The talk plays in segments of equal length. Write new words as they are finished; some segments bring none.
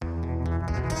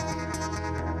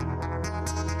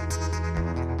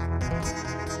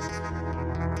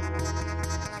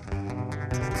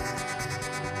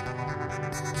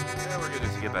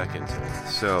back into it.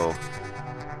 So,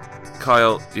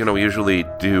 Kyle, we usually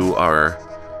do our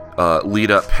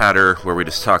lead-up patter where we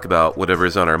just talk about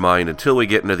whatever's on our mind until we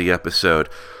get into the episode.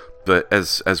 But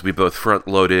as we both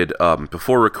front-loaded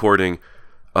before recording,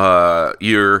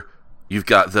 you've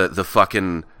got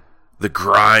the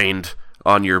grind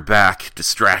on your back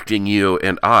distracting you,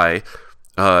 and I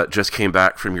just came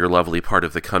back from your lovely part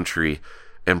of the country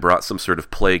and brought some sort of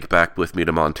plague back with me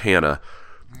to Montana.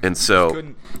 And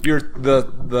so your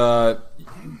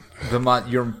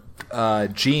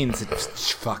genes.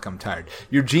 Fuck, I'm tired.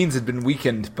 Your genes had been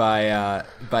weakened by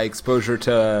exposure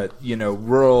to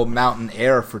rural mountain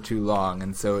air for too long,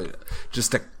 and so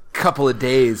just a couple of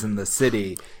days in the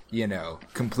city,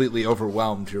 completely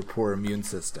overwhelmed your poor immune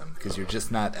system because you're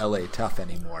just not LA tough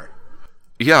anymore.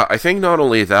 Yeah, I think not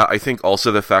only that, I think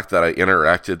also the fact that I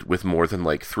interacted with more than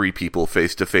 3 people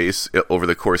face to face over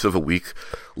the course of a week,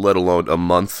 let alone a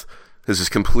month, has just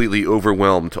completely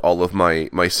overwhelmed all of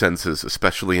my senses,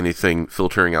 especially anything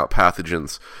filtering out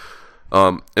pathogens.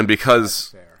 And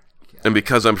because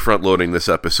I'm front loading this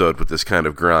episode with this kind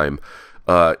of grime,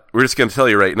 we're just going to tell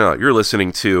you right now, you're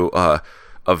listening to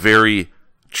a very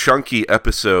chunky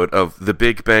episode of The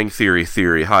Big Bang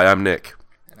Theory. Hi, I'm Nick.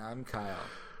 And I'm Kyle.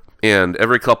 And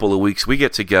every couple of weeks, we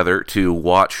get together to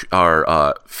watch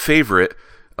our favorite,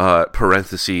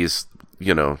 parentheses,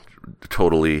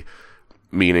 totally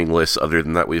meaningless, other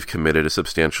than that we've committed a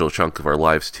substantial chunk of our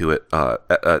lives to it,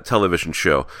 a television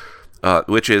show,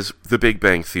 which is The Big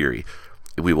Bang Theory.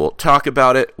 We will talk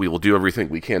about it. We will do everything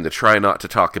we can to try not to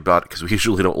talk about it, because we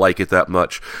usually don't like it that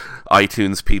much.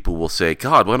 iTunes people will say,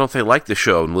 God, why don't they like the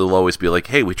show? And we'll always be like,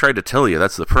 hey, we tried to tell you,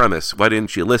 that's the premise. Why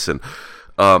didn't you listen?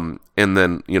 And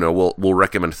then, we'll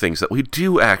recommend things that we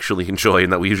do actually enjoy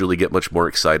and that we usually get much more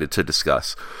excited to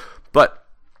discuss. But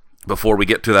before we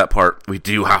get to that part, we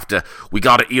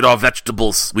gotta eat our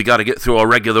vegetables. We gotta get through our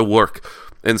regular work.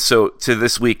 And so, to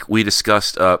this week, we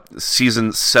discussed,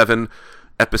 Season 7,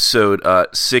 Episode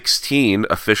 16,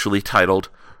 officially titled,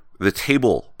 The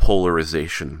Table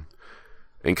Polarization.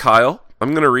 And Kyle,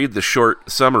 I'm gonna read the short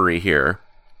summary here.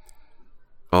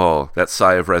 Oh, that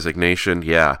sigh of resignation,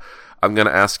 yeah. I'm going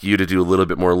to ask you to do a little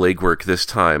bit more legwork this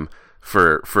time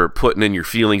for putting in your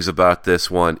feelings about this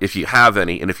one, if you have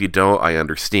any, and if you don't, I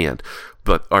understand.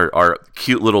 But our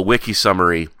cute little wiki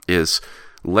summary is,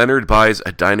 Leonard buys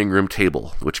a dining room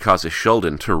table, which causes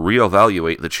Sheldon to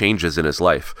reevaluate the changes in his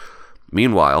life.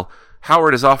 Meanwhile,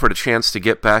 Howard is offered a chance to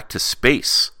get back to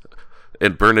space,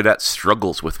 and Bernadette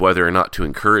struggles with whether or not to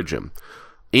encourage him.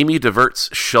 Amy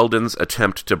diverts Sheldon's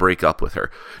attempt to break up with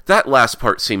her. That last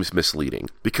part seems misleading,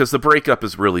 because the breakup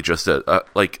is really just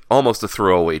almost a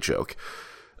throwaway joke.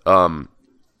 But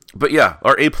yeah,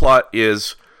 our A-plot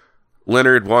is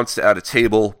Leonard wants to add a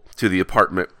table to the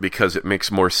apartment because it makes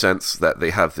more sense that they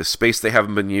have this space they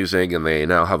haven't been using, and they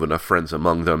now have enough friends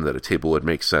among them that a table would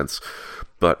make sense.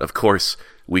 But of course,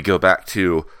 we go back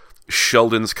to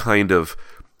Sheldon's kind of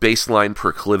baseline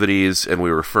proclivities, and we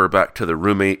refer back to the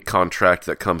roommate contract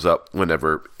that comes up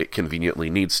whenever it conveniently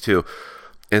needs to.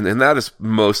 And that is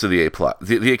most of the A-plot.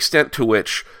 The extent to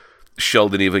which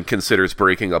Sheldon even considers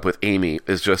breaking up with Amy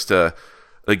is just a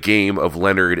game of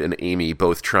Leonard and Amy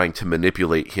both trying to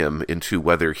manipulate him into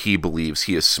whether he believes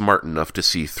he is smart enough to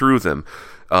see through them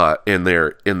in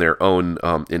their own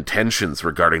intentions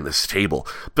regarding this table.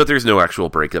 But there's no actual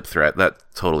breakup threat. That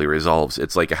totally resolves.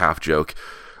 It's like a half joke.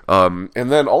 And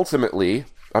then ultimately,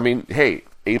 hey,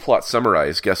 A-plot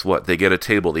summarized, guess what? They get a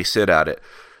table, they sit at it,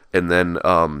 and then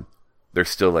they're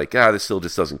still like, this still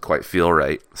just doesn't quite feel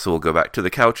right. So we'll go back to the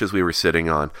couches we were sitting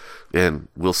on, and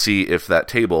we'll see if that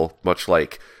table, much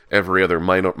like every other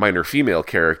minor female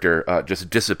character, just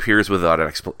disappears without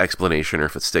an explanation, or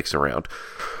if it sticks around.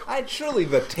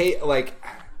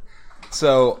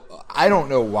 So I don't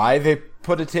know why they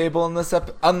put a table in this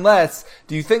unless,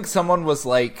 do you think someone was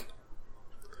like,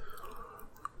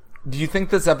 do you think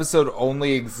this episode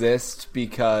only exists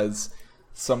because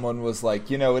someone was like,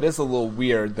 it is a little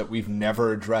weird that we've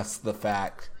never addressed the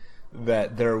fact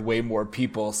that there are way more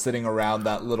people sitting around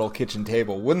that little kitchen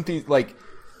table? Wouldn't these,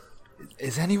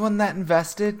 is anyone that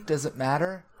invested? Does it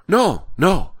matter? No.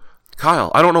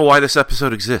 Kyle, I don't know why this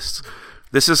episode exists.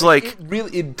 This is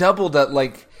it doubled at,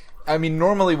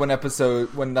 normally when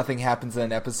nothing happens in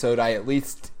an episode, I at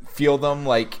least feel them,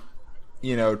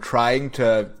 trying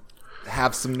to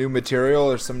have some new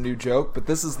material or some new joke, but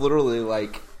this is literally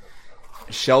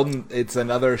Sheldon, it's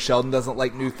another Sheldon doesn't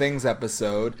like new things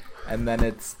episode, and then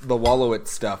it's the Wallowitz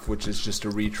stuff, which is just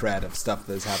a retread of stuff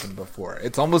that has happened before.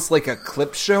 It's almost like a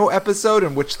clip show episode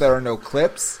in which there are no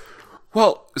clips.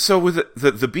 Well, so with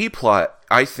the B plot,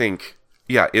 I think,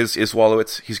 is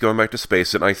Wallowitz, he's going back to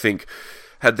space, and I think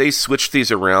had they switched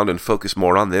these around and focused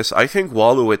more on this, I think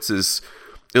Wolowitz's,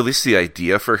 at least the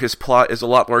idea for his plot, is a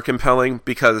lot more compelling,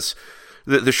 because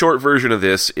the short version of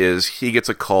this is he gets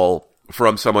a call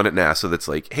from someone at NASA that's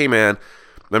like, hey man,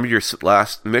 remember your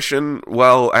last mission?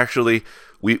 Well, actually,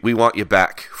 we want you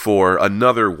back for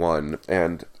another one.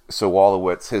 And so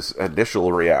Wolowitz, his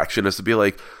initial reaction is to be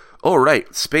like, oh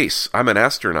right, space, I'm an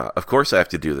astronaut, of course I have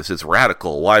to do this, it's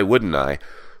radical, why wouldn't I?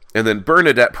 And then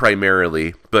Bernadette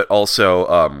primarily, but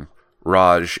also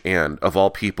Raj and, of all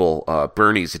people,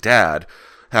 Bernie's dad,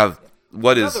 have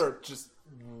another just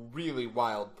really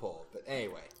wild pull. But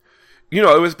anyway. You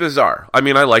know, it was bizarre. I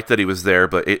mean, I liked that he was there,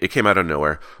 but it came out of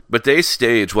nowhere. But they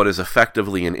stage what is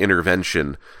effectively an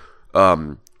intervention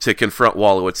to confront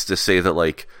Wolowitz to say that,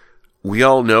 like, we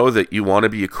all know that you want to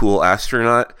be a cool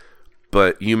astronaut,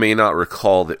 but you may not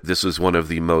recall that this was one of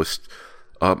the most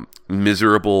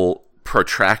miserable,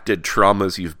 protracted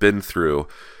traumas you've been through.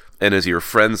 And as your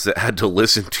friends that had to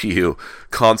listen to you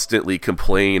constantly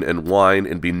complain and whine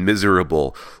and be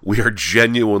miserable, we are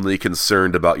genuinely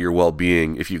concerned about your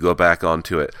well-being if you go back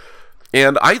onto it.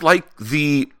 And I like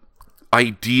the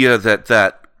idea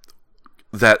I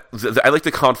like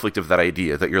the conflict of that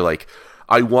idea, that you're like,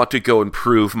 I want to go and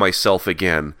prove myself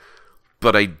again,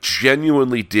 but I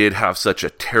genuinely did have such a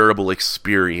terrible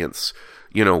experience.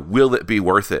 You know, will it be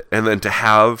worth it? And then to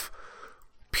have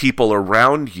people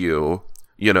around you,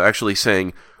 you know, actually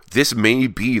saying, this may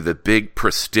be the big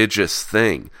prestigious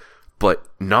thing, but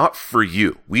not for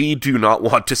you. We do not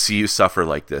want to see you suffer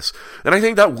like this. And I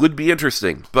think that would be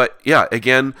interesting. But yeah,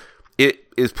 again, it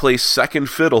is placed second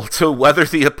fiddle to whether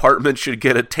the apartment should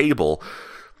get a table.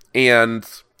 And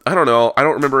I don't know, I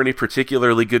don't remember any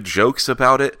particularly good jokes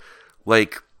about it.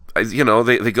 Like, you know,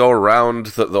 they go around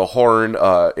the horn.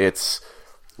 It's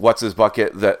what's his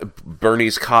bucket that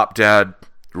Bernie's cop dad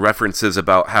references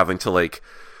about having to, like,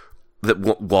 that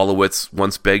Wolowitz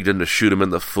once begged him to shoot him in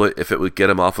the foot if it would get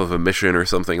him off of a mission or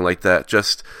something like that.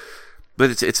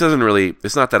 But it doesn't really,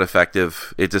 it's not that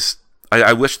effective. It just,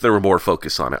 I wish there were more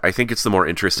focus on it. I think it's the more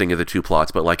interesting of the two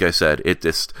plots, but like I said,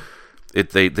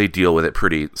 they deal with it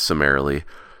pretty summarily.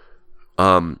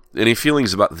 Any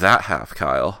feelings about that half,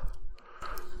 Kyle?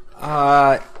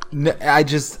 I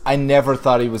never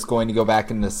thought he was going to go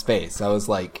back into space. I was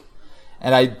like,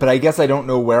 but I guess I don't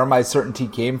know where my certainty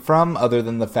came from, other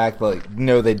than the fact that, like,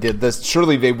 no, they did this.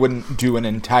 Surely they wouldn't do an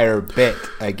entire bit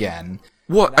again.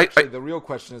 Well, actually, the real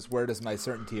question is, where does my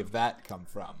certainty of that come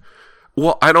from?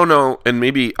 Well, I don't know, and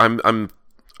maybe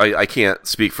I can't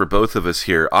speak for both of us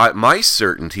here. My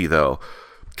certainty, though,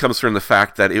 comes from the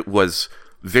fact that it was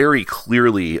very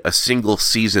clearly a single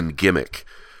season gimmick.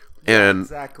 And, yeah,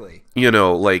 exactly. You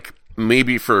know, like,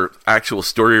 maybe for actual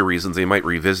story reasons they might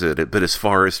revisit it, but as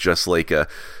far as just like a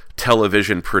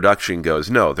television production goes,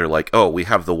 no, they're like, oh, we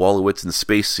have the Wolowitz in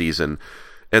space season,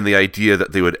 and the idea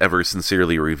that they would ever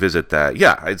sincerely revisit that,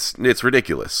 yeah, it's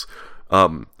ridiculous.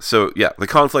 So yeah, the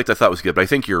conflict I thought was good, but I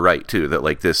think you're right too, that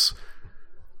like this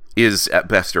is at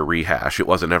best a rehash. It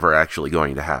wasn't ever actually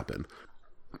going to happen.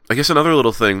 I guess another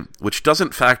little thing, which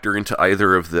doesn't factor into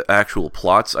either of the actual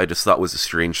plots, I just thought was a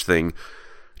strange thing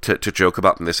to joke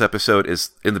about in this episode, is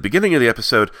in the beginning of the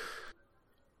episode,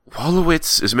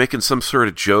 Wolowitz is making some sort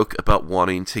of joke about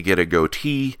wanting to get a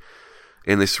goatee,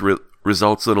 and this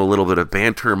results in a little bit of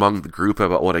banter among the group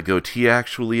about what a goatee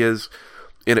actually is.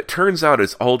 And it turns out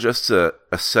it's all just a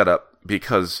setup,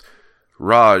 because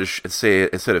Raj,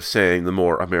 instead of saying the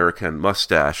more American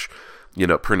mustache, you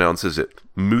know, pronounces it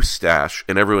moustache,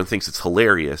 and everyone thinks it's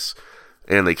hilarious,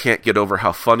 and they can't get over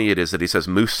how funny it is that he says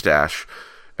moustache.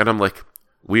 And I'm like,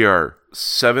 we are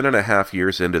 7.5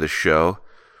 years into the show.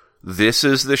 This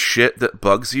is the shit that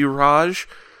bugs you, Raj?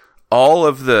 All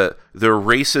of the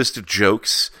racist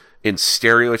jokes and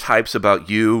stereotypes about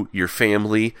you, your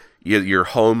family, your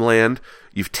homeland,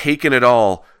 you've taken it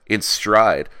all in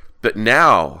stride. But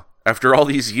now, after all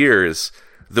these years,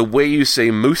 the way you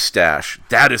say moustache,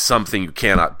 that is something you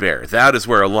cannot bear. That is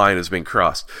where a line has been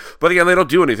crossed. But again, they don't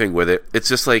do anything with it. It's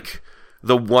just like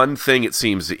the one thing it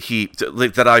seems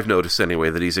that I've noticed anyway,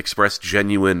 that he's expressed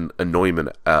genuine annoyment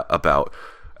about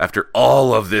after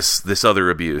all of this other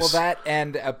abuse. Well, that,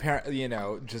 and apparently, you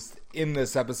know, just in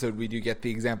this episode we do get the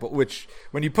example, which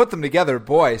when you put them together,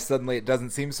 boy, suddenly it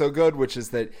doesn't seem so good, which is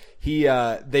that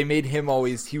they made him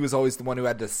he was always the one who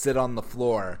had to sit on the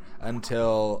floor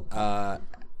until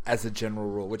as a general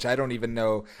rule, which I don't even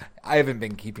know. I haven't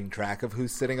been keeping track of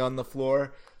who's sitting on the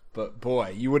floor. But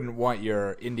boy, you wouldn't want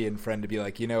your Indian friend to be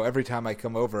like, you know, every time I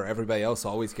come over, everybody else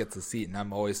always gets a seat, and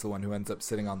I'm always the one who ends up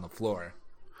sitting on the floor.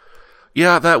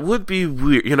 Yeah, that would be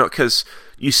weird, because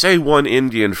you say one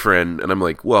Indian friend, and I'm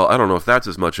like, well, I don't know if that's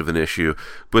as much of an issue.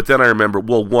 But then I remember,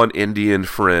 well, one Indian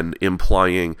friend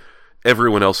implying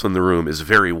everyone else in the room is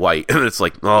very white. And it's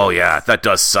like, oh, yeah, that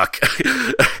does suck.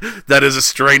 That is a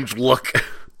strange look.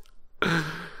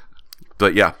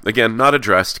 But yeah, again, not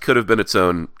addressed. Could have been its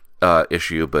own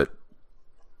issue, but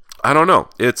I don't know.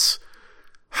 It's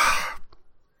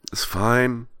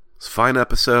fine. It's a fine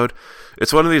episode.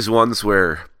 It's one of these ones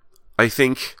where I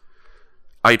think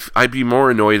I'd be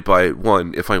more annoyed by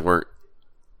one if I weren't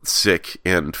sick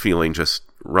and feeling just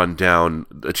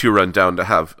too run down to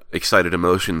have excited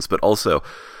emotions, but also,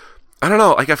 I don't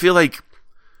know, I feel like,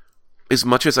 as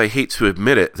much as I hate to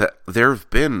admit it, that there have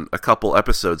been a couple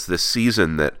episodes this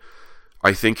season that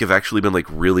I think have actually been,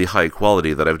 really high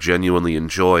quality, that I've genuinely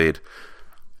enjoyed,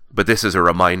 but this is a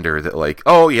reminder that,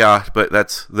 oh yeah, but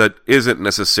that isn't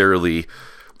necessarily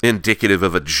indicative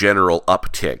of a general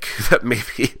uptick, that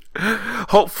maybe,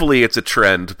 hopefully it's a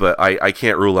trend, but I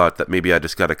can't rule out that maybe I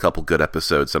just got a couple good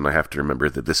episodes and I have to remember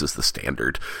that this is the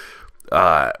standard.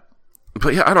 But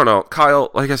yeah, I don't know.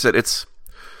 Kyle, like I said,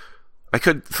 I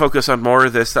could focus on more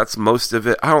of this. That's most of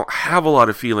it. I don't have a lot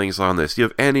of feelings on this. Do you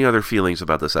have any other feelings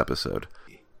about this episode?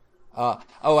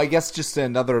 I guess just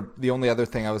the only other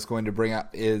thing I was going to bring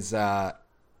up is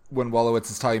when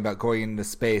Wolowitz is talking about going into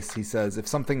space, he says, if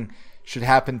something should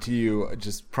happen to you,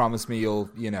 just promise me you'll,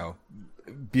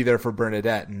 be there for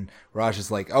Bernadette. And Raj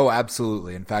is like, oh,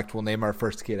 absolutely. In fact, we'll name our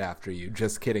first kid after you.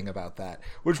 Just kidding about that.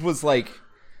 Which was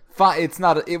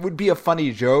it would be a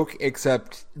funny joke,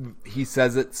 except he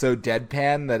says it so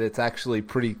deadpan that it's actually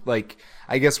pretty,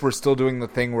 I guess we're still doing the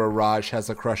thing where Raj has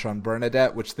a crush on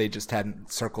Bernadette, which they just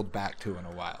hadn't circled back to in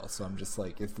a while. So I'm just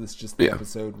like, is this just the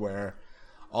episode where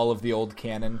all of the old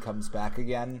canon comes back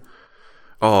again?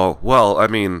 Oh, well, I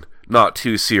mean, not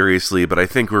too seriously, but I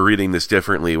think we're reading this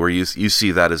differently, where you see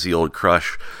that as the old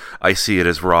crush. I see it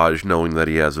as Raj knowing that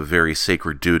he has a very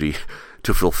sacred duty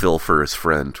to fulfill for his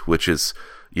friend, which is,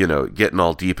 getting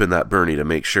all deep in that Bernie to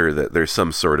make sure that there's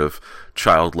some sort of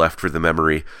child left for the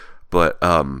memory. But,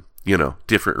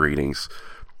 different readings.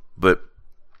 But,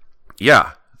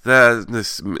 yeah,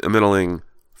 this middling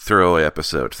throwaway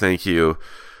episode. Thank you,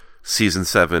 Season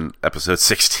 7, Episode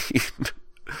 16.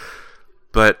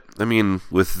 But, I mean,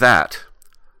 with that,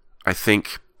 I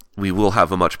think we will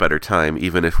have a much better time,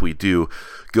 even if we do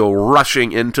go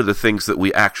rushing into the things that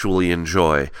we actually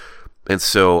enjoy. And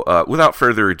so, without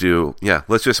further ado,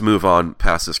 let's just move on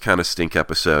past this kind of stink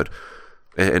episode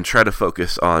and try to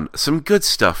focus on some good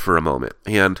stuff for a moment.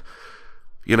 And,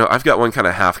 I've got one kind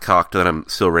of half-cocked that I'm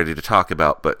still ready to talk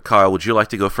about, but Kyle, would you like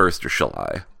to go first, or shall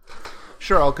I?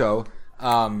 Sure, I'll go.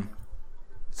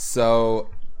 So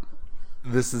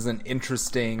this is an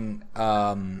interesting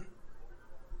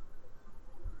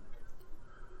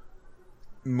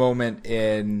moment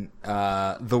in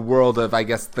the world of, I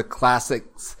guess, the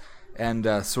classics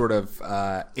and sort of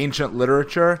ancient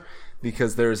literature,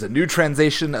 because there's a new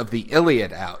translation of the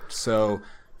Iliad out. So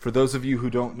for those of you who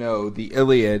don't know, the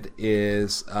Iliad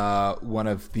is one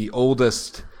of the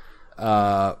oldest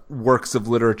works of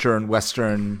literature in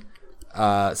Western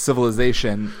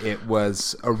civilization. It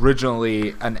was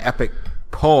originally an epic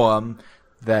poem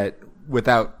that,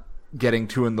 without getting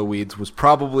too in the weeds, was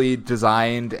probably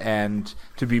designed and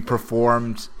to be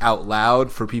performed out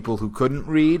loud for people who couldn't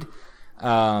read,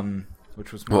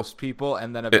 which was most people,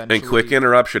 and then eventually... And quick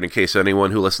interruption in case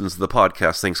anyone who listens to the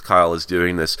podcast thinks Kyle is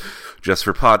doing this just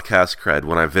for podcast cred.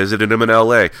 When I visited him in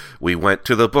LA, we went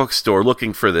to the bookstore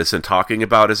looking for this and talking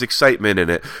about his excitement in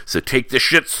it, so take this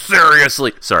shit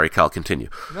seriously! Sorry, Kyle, continue.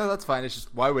 No, that's fine. It's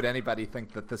just, why would anybody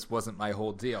think that this wasn't my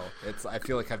whole deal? I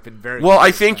feel like I've been very... Well,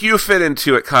 I think you fit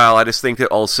into it, Kyle. I just think that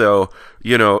also,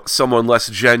 someone less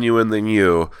genuine than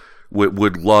you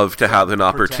would love to have an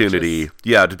opportunity,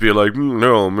 to be like,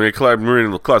 no, I'm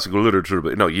reading classical literature,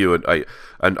 but no, you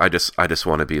and I just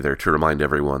want to be there to remind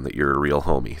everyone that you're a real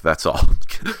homie. That's all.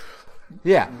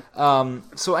 Yeah.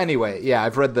 So anyway,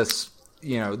 I've read this.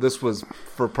 This was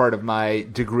for part of my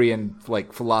degree in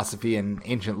philosophy and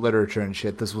ancient literature and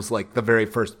shit. This was the very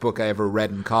first book I ever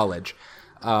read in college.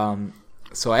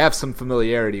 So I have some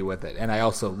familiarity with it, and I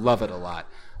also love it a lot.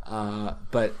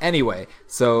 But anyway,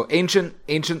 so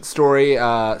ancient story,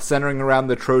 centering around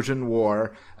the Trojan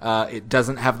War. It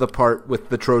doesn't have the part with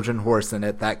the Trojan horse in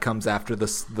it. That comes after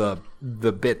the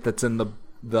bit that's in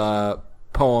the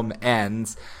poem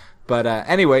ends. But,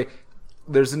 anyway,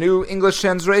 there's a new English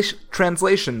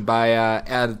translation by,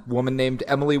 a woman named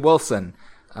Emily Wilson.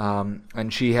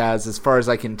 And she has, as far as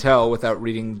I can tell, without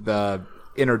reading the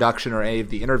introduction or any of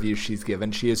the interviews she's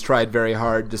given, she has tried very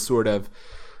hard to sort of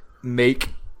make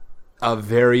a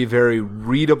very, very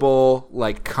readable,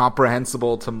 like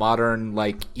comprehensible to modern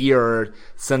like ear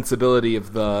sensibility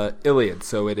of the Iliad.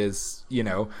 So it is,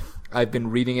 I've been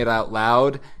reading it out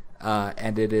loud,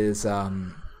 and it is.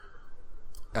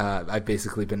 I've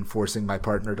basically been forcing my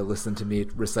partner to listen to me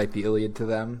recite the Iliad to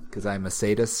them because I'm a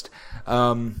sadist.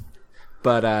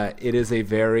 But it is a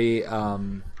very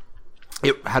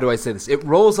how do I say this? It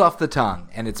rolls off the tongue,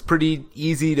 and it's pretty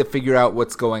easy to figure out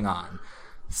what's going on.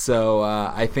 So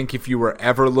I think if you were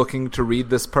ever looking to read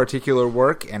this particular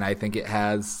work, and I think it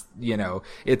has,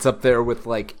 it's up there with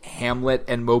like Hamlet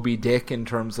and Moby Dick in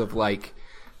terms of like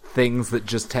things that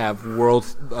just have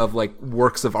works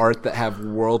of art that have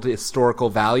world historical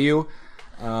value,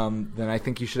 then I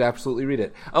think you should absolutely read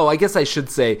it. Oh, I guess I should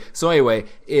say, so anyway,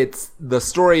 the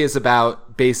story is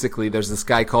about, basically, there's this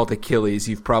guy called Achilles.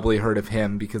 You've probably heard of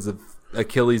him because of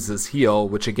Achilles' heel,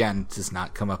 which again does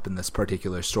not come up in this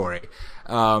particular story.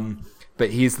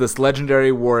 But he's this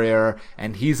legendary warrior,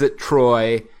 and he's at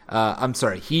Troy.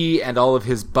 He and all of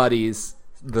his buddies,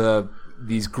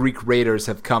 these Greek raiders,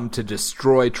 have come to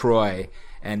destroy Troy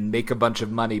and make a bunch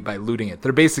of money by looting it.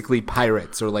 They're basically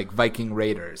pirates or like Viking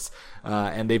raiders,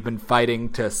 and they've been fighting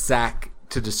to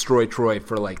destroy Troy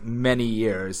for like many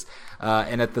years.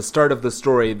 And at the start of the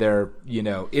story, they're,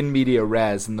 in media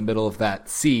res in the middle of that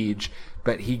siege,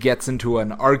 but he gets into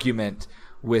an argument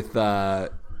with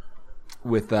the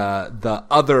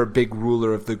other big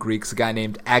ruler of the Greeks, a guy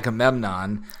named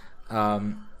Agamemnon,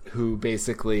 who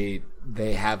basically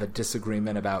they have a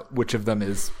disagreement about which of them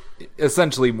is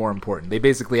essentially more important. They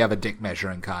basically have a dick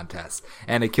measuring contest,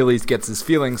 and Achilles gets his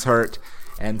feelings hurt,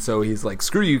 and so he's like,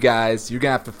 screw you guys, you're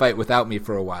gonna have to fight without me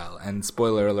for a while. And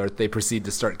spoiler alert, they proceed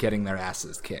to start getting their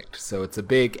asses kicked. So it's a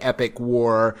big epic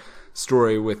war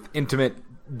story with intimate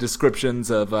descriptions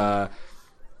of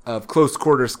close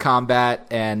quarters combat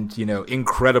and,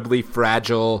 incredibly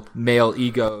fragile male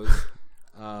egos.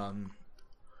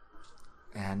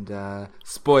 I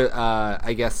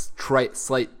guess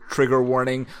slight trigger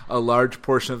warning, a large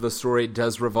portion of the story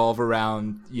does revolve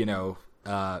around,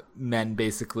 men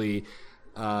basically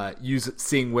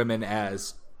seeing women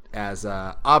as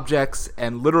objects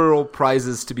and literal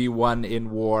prizes to be won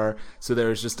in war. So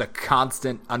there's just a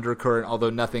constant undercurrent, although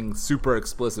nothing super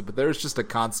explicit, but there's just a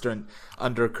constant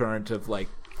undercurrent of like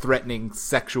threatening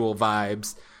sexual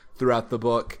vibes throughout the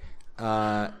book.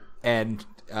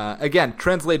 Again,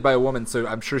 translated by a woman, so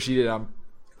I'm sure she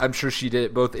did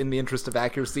it both in the interest of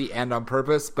accuracy and on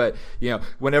purpose. But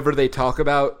whenever they talk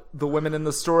about the women in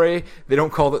the story, they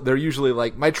don't call it. They're usually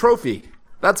like, my trophy.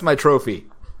 That's my trophy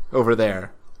over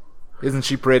there. Isn't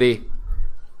she pretty?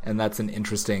 And that's an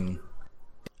interesting.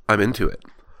 I'm into it.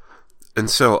 And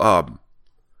so,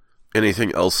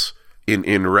 anything else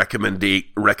in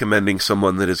recommending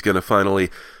someone that is going to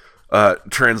finally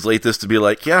translate this to be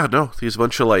like, yeah, no, these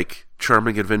bunch of like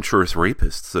charming, adventurous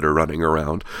rapists that are running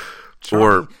around,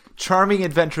 charming,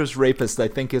 adventurous rapist, I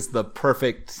think is the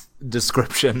perfect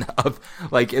description of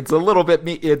like, it's a little bit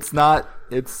it's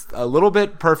a little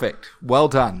bit perfect. Well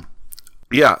done.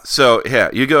 Yeah, so yeah,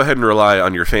 you go ahead and rely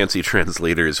on your fancy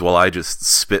translators while I just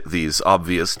spit these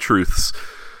obvious truths.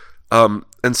 And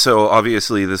so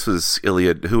obviously this was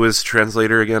Iliad. Who was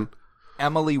translator again?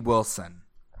 Emily Wilson.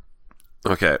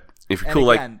 Okay. If you're and cool,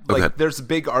 again, there's a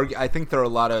big I think there are a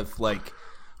lot of like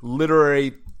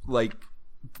literary, like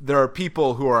there are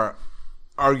people who are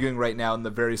arguing right now in the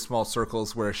very small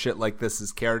circles where shit like this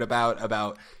is cared about,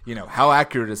 how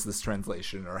accurate is this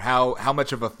translation, or how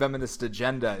much of a feminist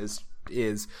agenda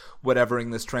is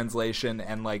whatevering this translation,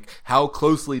 and like how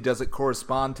closely does it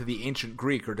correspond to the ancient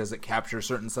Greek, or does it capture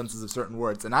certain senses of certain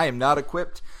words? And I am not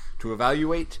equipped to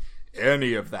evaluate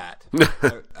any of that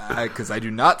because I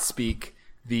do not speak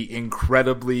the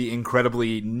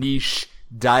incredibly niche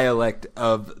dialect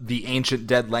of the ancient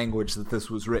dead language that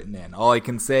this was written in. All I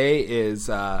can say is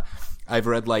I've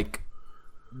read like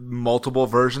multiple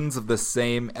versions of the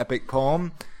same epic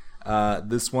poem.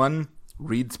 This one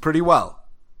reads pretty well,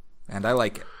 and I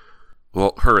like it.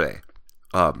 Well, hooray.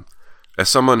 As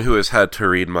someone who has had to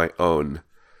read my own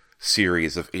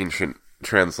series of ancient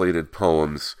translated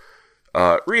poems,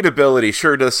 readability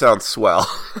sure does sound swell.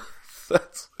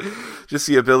 That's just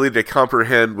the ability to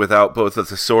comprehend without both a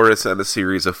thesaurus and a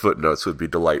series of footnotes would be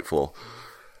delightful.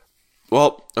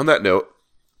 Well, on that note,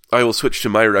 I will switch to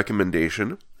my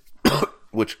recommendation,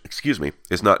 which,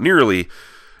 is not nearly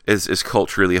as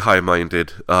culturally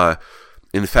high-minded.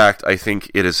 In fact, I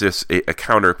think it is just a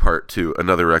counterpart to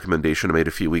another recommendation I made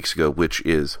a few weeks ago, which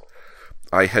is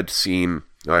I had seen,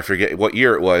 I forget what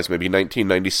year it was, maybe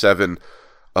 1997,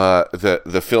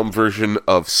 the film version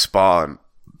of Spawn,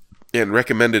 and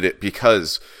recommended it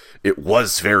because it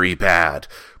was very bad,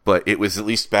 but it was at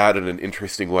least bad in an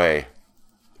interesting way.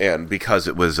 And because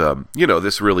it was,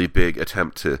 this really big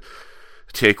attempt to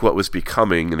take what was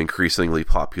becoming an increasingly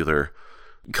popular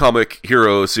comic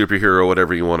hero, superhero,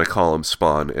 whatever you want to call him,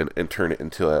 Spawn, and turn it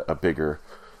into a bigger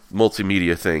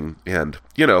multimedia thing. And,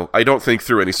 I don't think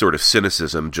through any sort of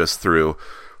cynicism, just through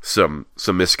some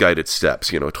misguided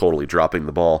steps, totally dropping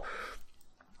the ball.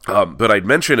 But I'd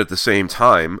mention at the same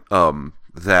time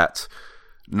that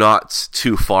not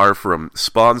too far from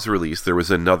Spawn's release, there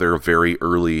was another very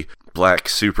early black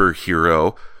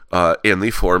superhero in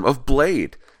the form of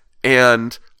Blade.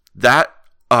 And that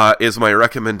is my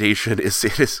recommendation.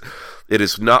 It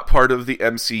is not part of the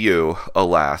MCU,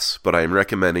 alas, but I am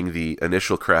recommending the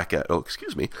initial crack at...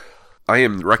 I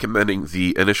am recommending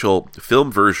the initial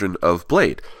film version of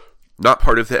Blade. Not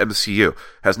part of the MCU.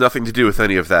 Has nothing to do with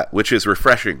any of that, which is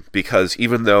refreshing, because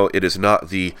even though it is not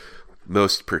the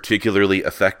most particularly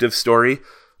effective story,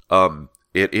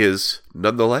 it is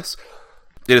nonetheless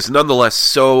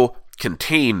so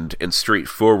contained and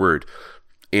straightforward,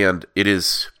 and it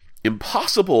is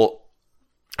impossible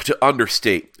to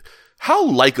understate how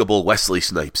likable Wesley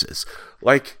Snipes is.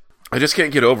 Like, I just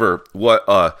can't get over what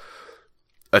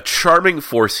a charming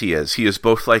force he is. He is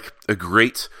both like a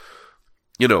great,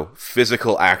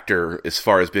 physical actor as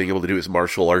far as being able to do his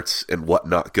martial arts and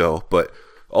whatnot go, but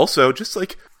also just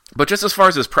as far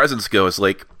as his presence goes,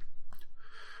 like,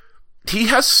 he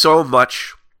has so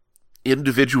much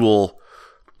individual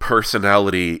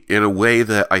personality in a way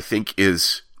that I think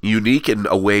is unique and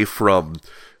away from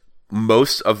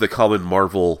most of the common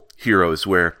Marvel heroes,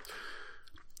 where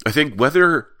I think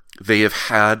whether they have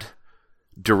had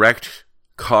direct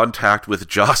contact with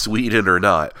Joss Whedon or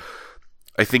not,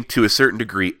 I think to a certain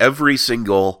degree, every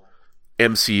single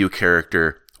MCU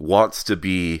character wants to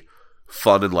be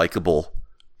fun and likable,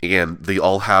 and they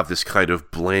all have this kind of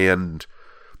bland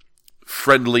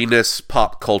friendliness,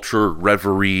 pop culture,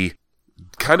 reverie,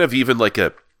 kind of even like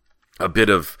a bit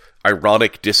of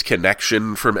ironic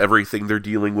disconnection from everything they're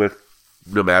dealing with,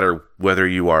 no matter whether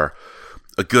you are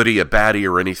a goodie, a baddie,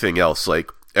 or anything else.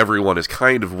 Like, everyone is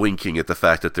kind of winking at the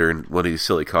fact that they're in one of these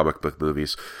silly comic book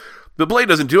movies. But Blade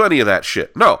doesn't do any of that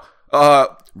shit. No.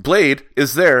 Blade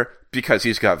is there because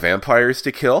he's got vampires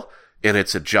to kill, and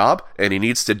it's a job, and he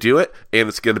needs to do it, and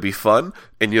it's going to be fun.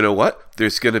 And you know what?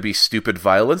 There's going to be stupid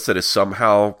violence that is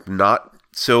somehow not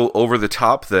so over the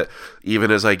top that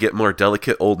even as I get more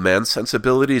delicate old man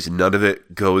sensibilities, none of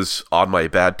it goes on my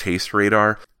bad taste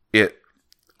radar. It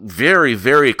very,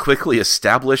 very quickly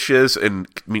establishes and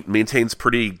maintains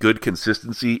pretty good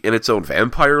consistency in its own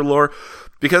vampire lore.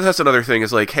 Because that's another thing,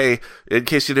 is like, hey, in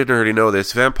case you didn't already know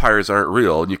this, vampires aren't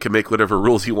real, and you can make whatever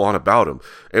rules you want about them.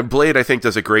 And Blade, I think,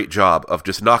 does a great job of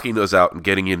just knocking those out and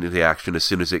getting into the action as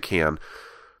soon as it can.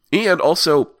 And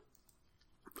also,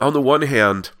 on the one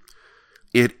hand,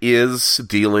 it is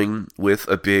dealing with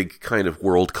a big kind of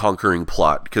world-conquering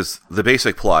plot, because the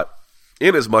basic plot,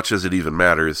 in as much as it even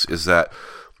matters, is that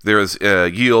there is a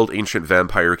ye olde ancient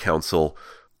vampire council.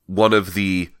 One of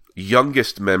the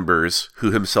youngest members,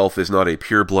 who himself is not a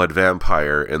pure-blood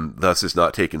vampire and thus is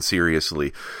not taken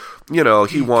seriously, he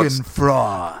wants Deacon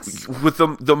Frost with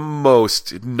the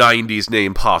most 90s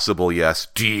name possible. Yes,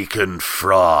 Deacon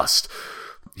Frost.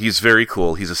 He's very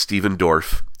cool. He's a Steven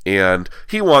Dorff, and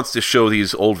he wants to show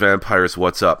these old vampires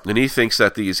what's up. And he thinks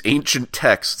that these ancient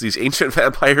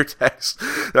vampire texts,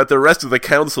 that the rest of the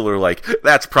council are like,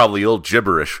 that's probably old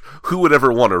gibberish. Who would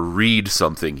ever want to read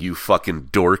something, you fucking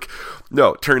dork?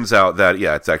 No, it turns out that,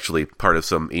 yeah, it's actually part of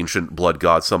some ancient blood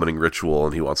god summoning ritual,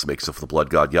 and he wants to make himself the blood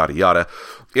god, yada yada.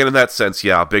 And in that sense,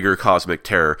 yeah, bigger cosmic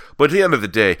terror. But at the end of the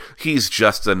day, he's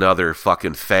just another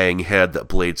fucking fang head that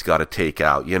Blade's got to take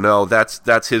out.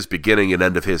 That's his beginning and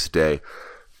end of his day.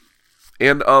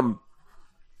 And I'm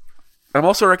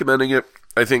also recommending it,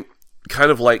 I think,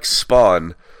 kind of like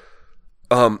Spawn.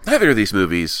 Neither of these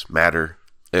movies matter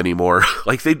anymore,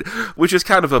 which is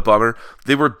kind of a bummer.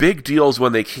 They were big deals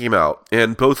when they came out,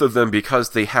 and both of them,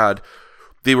 because they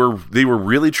were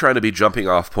really trying to be jumping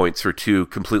off points for two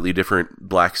completely different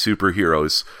black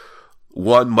superheroes.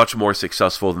 One much more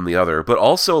successful than the other, but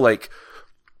also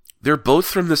they're both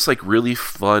from this really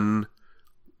fun,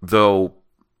 though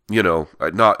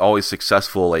not always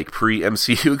successful,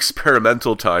 pre-MCU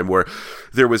experimental time where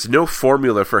there was no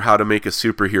formula for how to make a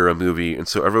superhero movie, and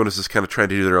so everyone was just kind of trying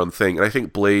to do their own thing. And I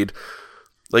think Blade,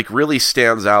 really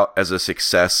stands out as a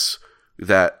success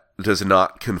that does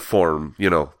not conform,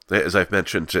 as I've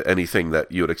mentioned, to anything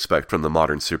that you would expect from the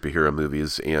modern superhero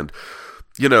movies. And,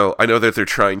 I know that they're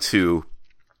trying to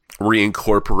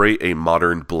reincorporate a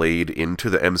modern Blade into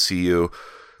the MCU.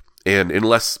 And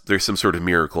unless there's some sort of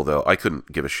miracle, though, I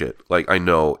couldn't give a shit. Like, I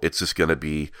know it's just going to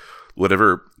be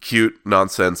whatever cute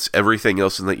nonsense everything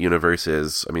else in that universe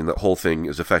is. I mean, the whole thing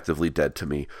is effectively dead to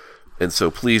me. And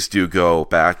so please do go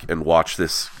back and watch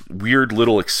this weird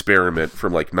little experiment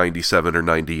from like 97 or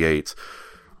 98.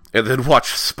 And then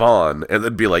watch Spawn. And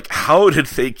then be like, how did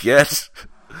they get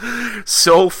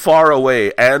so far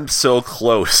away and so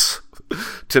close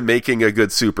to making a good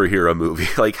superhero movie?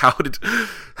 Like,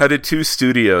 how did two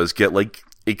studios get like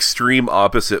extreme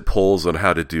opposite poles on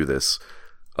how to do this?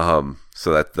 So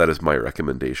that is my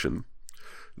recommendation.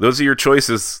 Those are your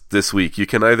choices this week. You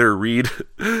can either read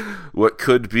what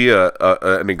could be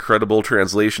an incredible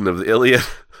translation of the Iliad,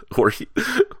 or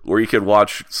you can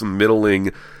watch some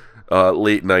middling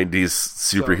late 90s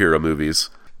superhero movies.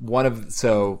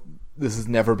 This has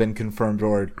never been confirmed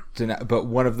or denied, but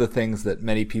one of the things that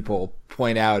many people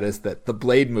point out is that the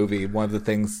Blade movie, one of the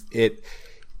things,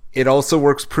 it also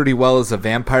works pretty well as a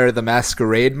Vampire the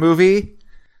Masquerade movie.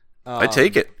 I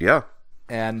take it, yeah.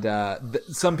 And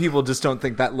some people just don't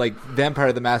think that, like,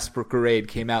 Vampire the Masquerade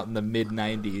came out in the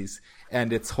mid-90s,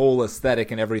 and its whole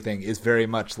aesthetic and everything is very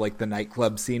much like the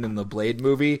nightclub scene in the Blade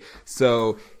movie.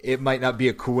 So it might not be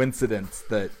a coincidence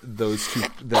that those two,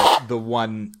 that the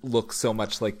one looks so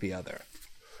much like the other.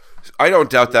 I don't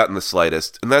doubt that in the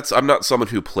slightest. And I'm not someone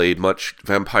who played much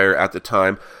Vampire at the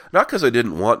time. Not because I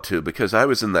didn't want to, because I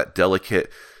was in that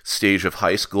delicate stage of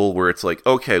high school where it's like,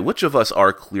 okay, which of us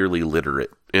are clearly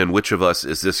literate? And which of us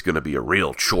is this going to be a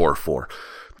real chore for?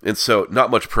 And so,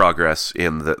 not much progress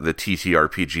in the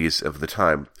TTRPGs of the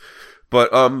time.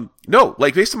 But, no,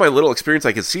 like, based on my little experience,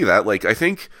 I could see that. Like, I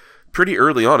think pretty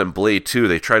early on in Blade 2,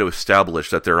 they try to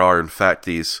establish that there are, in fact,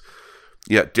 these,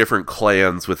 different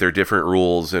clans with their different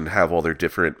rules and have all their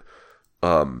different,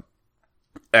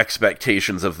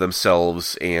 expectations of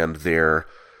themselves and their,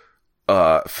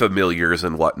 familiars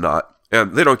and whatnot.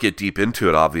 And they don't get deep into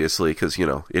it, obviously, because,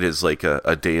 it is like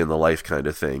a day in the life kind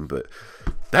of thing. But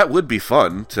that would be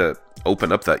fun to open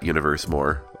up that universe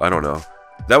more. I don't know.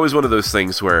 That was one of those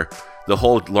things where the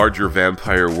whole larger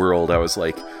vampire world, I was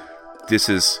like, this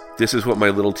is what my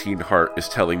little teen heart is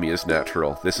telling me is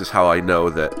natural. This is how I know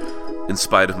that, in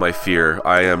spite of my fear,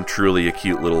 I am truly a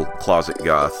cute little closet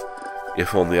goth.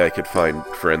 If only I could find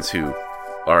friends who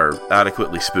are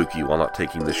adequately spooky while not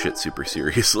taking this shit super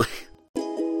seriously.